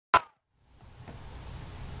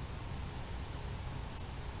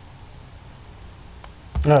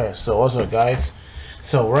Alright, so what's up, guys?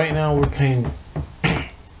 So right now we're playing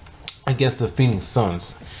against the Phoenix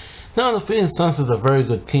Suns. Now the Phoenix Suns is a very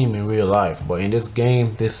good team in real life, but in this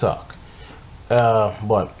game they suck.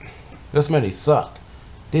 But this man, they suck.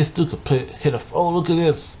 They still could hit a. Oh, look at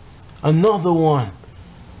this, another one.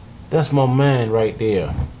 That's my man right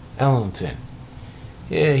there, Ellington.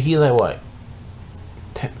 Yeah, he like what?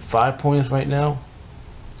 5 points right now,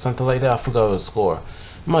 something like that. I forgot the score.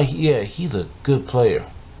 Yeah, he's a good player.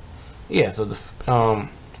 Yeah, so the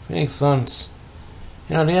Phoenix Suns,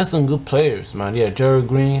 they have some good players, man. They got Jerry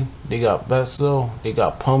Green, they got Bledsoe, they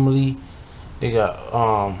got Plumlee, they got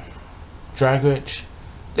Dragic.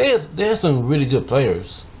 They have some really good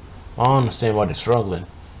players. I don't understand why they're struggling.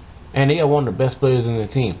 And they got one of the best players in the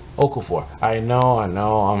team, Okafor. I know,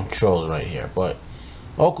 I'm trolling right here, but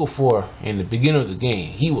Okafor in the beginning of the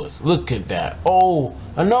game, he was, look at that. Oh,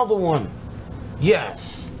 another one.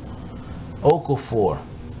 Yes. Okafor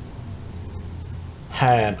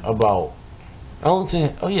had about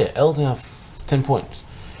Ellington. Oh yeah, Ellington had 10 points.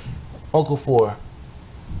 Okafor,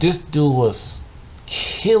 this dude was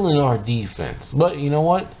killing our defense. But you know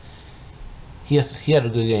what? He had a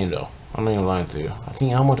good game though. I'm not even lying to you. I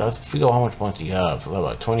think I forget how much points he had.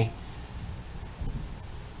 Like 20.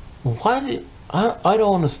 Why did I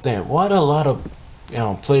don't understand why do a lot of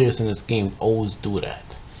players in this game always do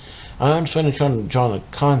that? I'm trying to draw the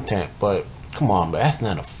content, but come on, but that's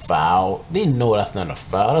not a foul. They know that's not a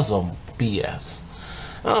foul. That's some BS.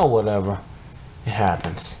 Oh, whatever. It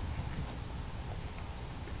happens.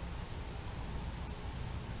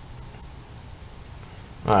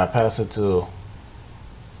 Alright, pass it to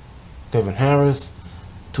Devin Harris.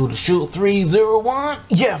 To the shoot 3-0-1.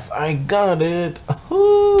 Yes, I got it.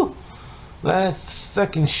 Woo. Last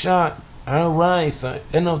second shot. Alright, so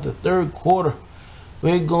end of the third quarter.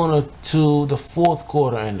 We're going to the fourth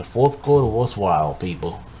quarter, and the fourth quarter was wild,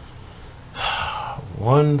 people.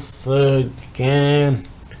 Once again,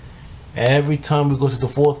 every time we go to the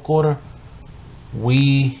fourth quarter,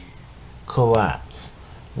 we collapse.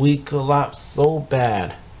 We collapse so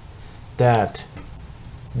bad that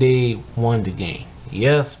they won the game.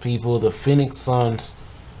 Yes, people, the Phoenix Suns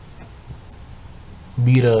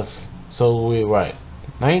beat us, so we're right.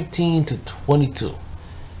 19-22.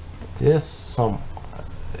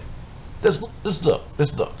 Let's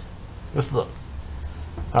look.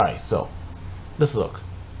 Alright, so let's look.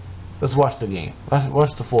 Let's watch the game. Let's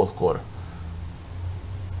watch the fourth quarter.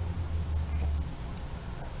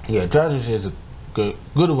 Yeah, Dragic is a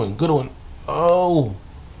good one. Oh,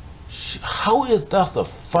 how is that a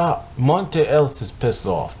foul? Monte Ellis is pissed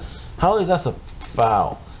off. How is that a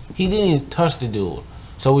foul? He didn't even touch the dude.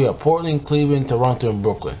 So we have Portland, Cleveland, Toronto, and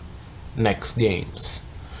Brooklyn next games.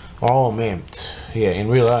 Oh man, yeah, in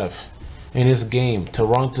real life. In this game,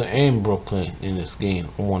 Toronto and Brooklyn in this game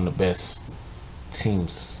are one of the best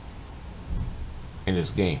teams in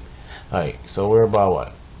this game. Alright, so we're about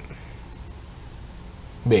what?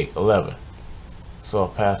 Big 11. So I'll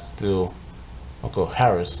pass to Uncle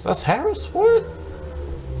Harris. That's Harris? What?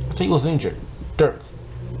 I think he was injured. Dirk.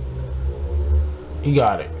 He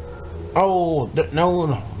got it. Oh,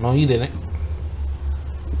 no, he didn't.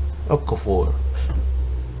 Okafor.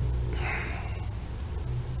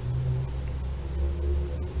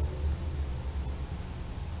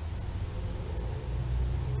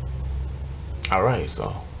 Alright,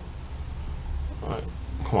 so alright,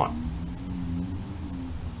 come on.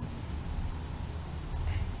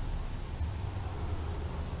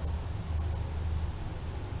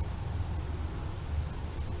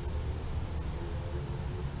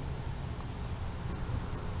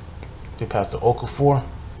 They passed to Okafor.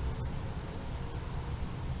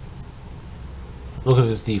 Look at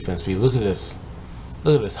this defense, people. Look at this.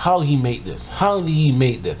 Look at this. How he made this? How did he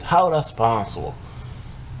make this? How that's possible?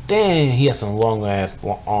 Then he has some long ass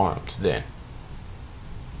arms. Then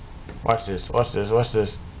watch this.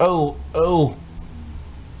 Oh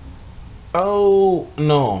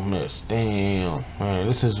no, miss. Damn, man,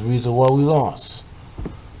 this is the reason why we lost.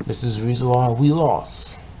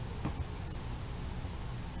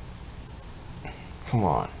 Come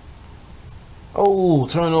on. Oh,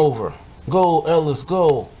 turnover. Go Ellis,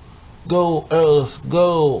 go Ellis,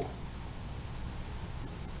 go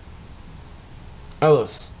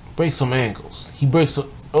Ellis. Break some ankles. He breaks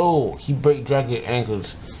Dragic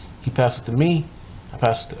ankles. He passed it to me. I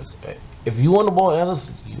passed it to, if you want the ball,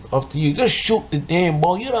 Ellis, up to you. Just shoot the damn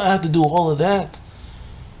ball. You don't have to do all of that.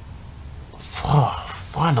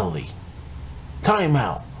 Finally.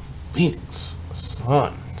 Timeout. Phoenix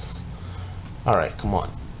Suns. Alright, come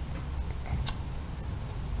on.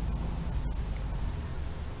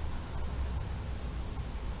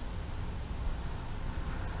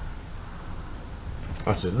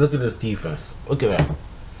 Watch it. Look at this defense. Look at that.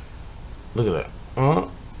 Look at that.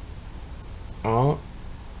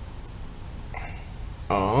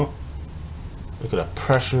 Look at that.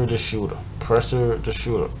 Pressure the shooter. Pressure the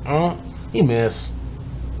shooter. He missed.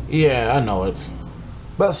 Yeah, I know it.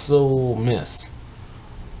 But so miss.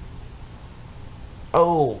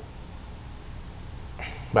 Oh.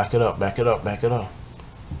 Back it up. Back it up. Back it up.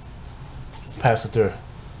 Pass it to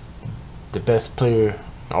the best player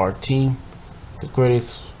on our team. The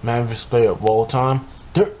greatest Mavericks player of all time.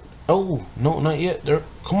 Dirk. Oh, no, not yet. Dirk.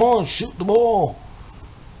 Come on, shoot the ball.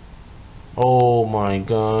 Oh my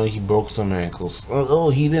God, he broke some ankles. Oh,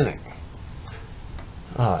 he didn't.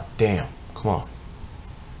 Ah, damn. Come on.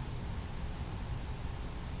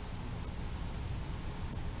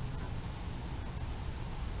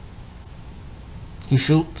 He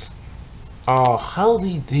shoots. Oh, how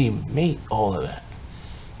did he make all of that?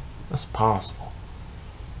 That's possible.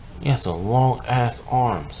 He has some long ass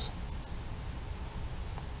arms.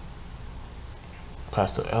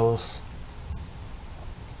 Pass to Ellis.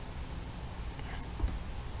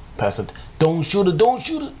 Pass it. Don't shoot it. Don't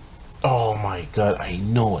shoot it. Oh my God, I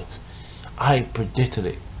know it. I predicted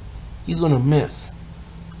it. He's gonna miss.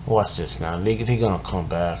 Watch this now. They're gonna come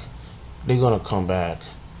back. They're gonna come back.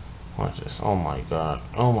 Watch this. Oh my God.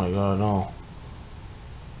 Oh my God, no.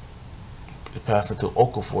 Pass it to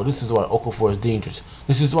Okafor. This is why Okafor is dangerous.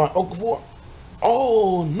 This is why Okafor.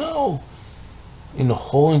 Oh no! In the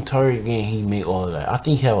whole entire game, he made all of that. I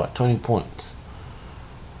think he had what, 20 points.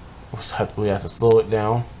 We have to slow it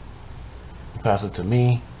down. Pass it to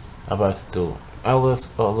me. I'm about to do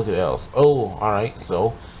Ellis. Oh, look at Ellis. Oh, all right.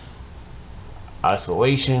 So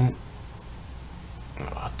isolation.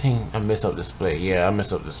 I think I messed up this play. Yeah, I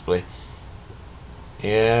messed up this play.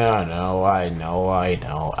 Yeah, I know.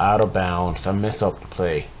 Out of bounds. I messed up the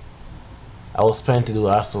play. I was planning to do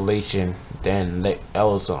isolation, then let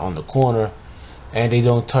Ellis on the corner, and they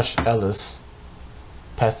don't touch Ellis.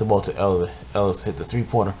 Pass the ball to Ellis. Ellis hit the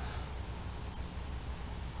 3-pointer.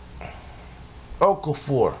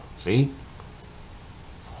 Okafor. See?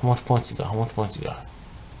 How much points you got? How much points you got?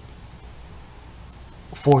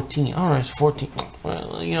 14. Alright, it's 14.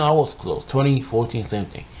 Well, you know, I was close. 20, 14, same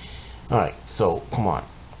thing. Alright, so, come on.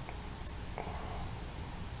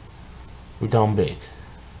 We're down big.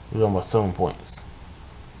 We're down by 7 points.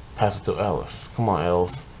 Pass it to Ellis. Come on,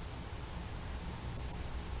 Ellis.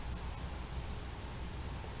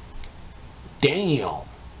 Damn.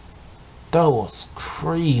 That was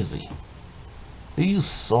crazy. Did you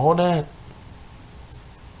saw that?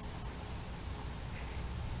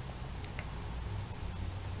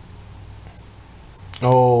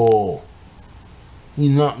 Oh, he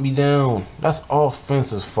knocked me down. That's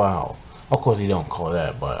offensive foul. Of course, he don't call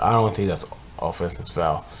that, but I don't think that's offensive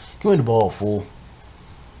foul. Give me the ball, fool.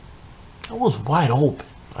 I was wide open.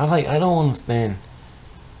 I don't understand.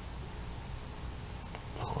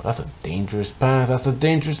 Oh, that's a dangerous pass. That's a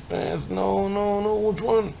dangerous pass. No, no, no. Which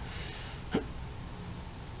one?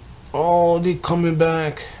 Oh, they coming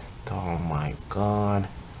back. Oh my God.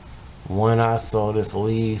 When I saw this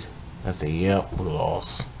lead, I said, yep, we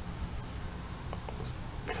lost.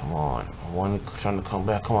 Come on. Trying to come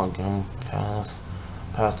back. Come on, give him pass.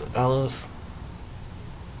 Pass to Ellis.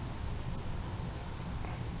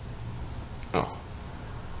 Oh.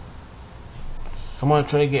 Somebody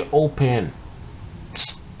try to get open.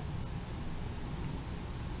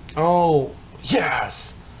 Oh,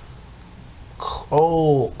 yes.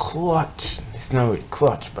 Oh, clutch. It's not really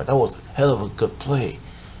clutch, but that was a hell of a good play.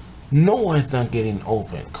 No one's not getting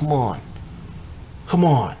open. Come on. Come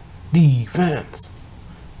on. Defense.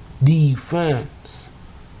 Defense.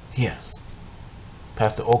 Yes.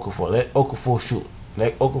 Pass to Okafor. Let Okafor shoot.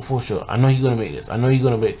 Let Okafor shoot. I know you're going to make this. I know you're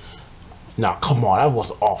going to make... Now, come on. That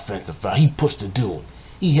was offensive foul. He pushed the dude.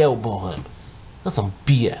 He elbowed him. That's some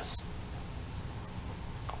BS.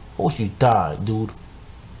 I wish you died, dude.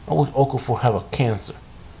 I wish Okafor have a cancer.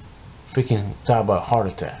 Freaking die by a heart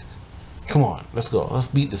attack. Come on, let's go. Let's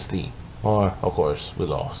beat this team. Or, of course, we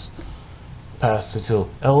lost. Pass it to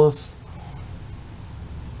Ellis.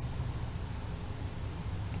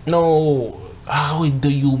 No. How do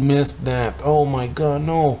you miss that? Oh my God,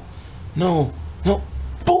 no. No. No.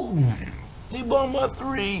 Boom. They bombed my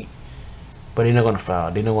 3. But they're not going to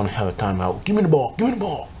foul. They're not going to have a timeout. Give me the ball. Give me the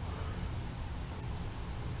ball.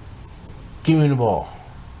 Give me the ball.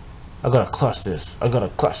 I gotta clutch this. I gotta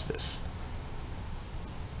clutch this.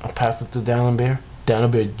 I pass it to Dalembert.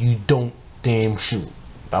 Dalembert, you don't damn shoot.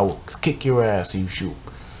 I will kick your ass if you shoot.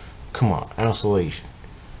 Come on, isolation.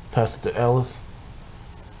 Pass it to Ellis.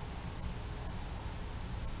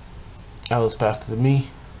 Ellis passed it to me.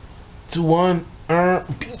 2-1.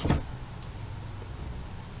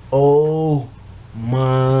 Oh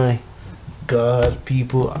my God,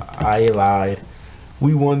 people, I lied.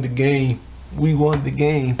 We won the game. We won the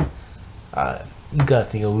game. You gotta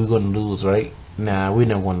think we're gonna lose, right? Nah, we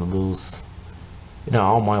never want to lose. No,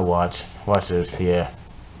 on my watch. Watch this, yeah.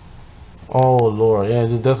 Oh Lord, yeah,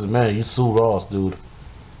 it doesn't matter. You still lost, dude.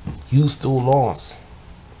 You still lost.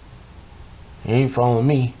 You ain't following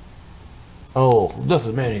me. Oh,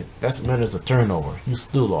 doesn't matter. Doesn't matter. It's a turnover. You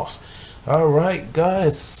still lost. All right,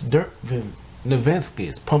 guys. Dirk Nowitzki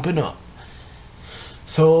is pumping up.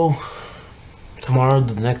 So tomorrow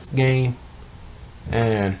the next game,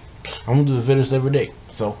 and I'm gonna do the videos every day.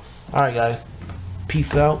 So, all right, guys.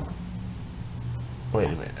 Peace out. Wait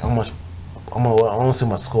a minute. How much? I want to see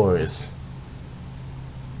what my score is.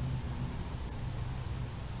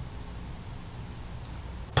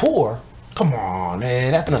 Poor? Come on,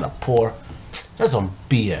 man. That's not a poor. That's some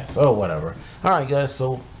BS. Oh, whatever. Alright, guys.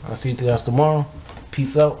 So, I'll see you guys tomorrow.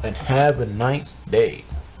 Peace out and have a nice day.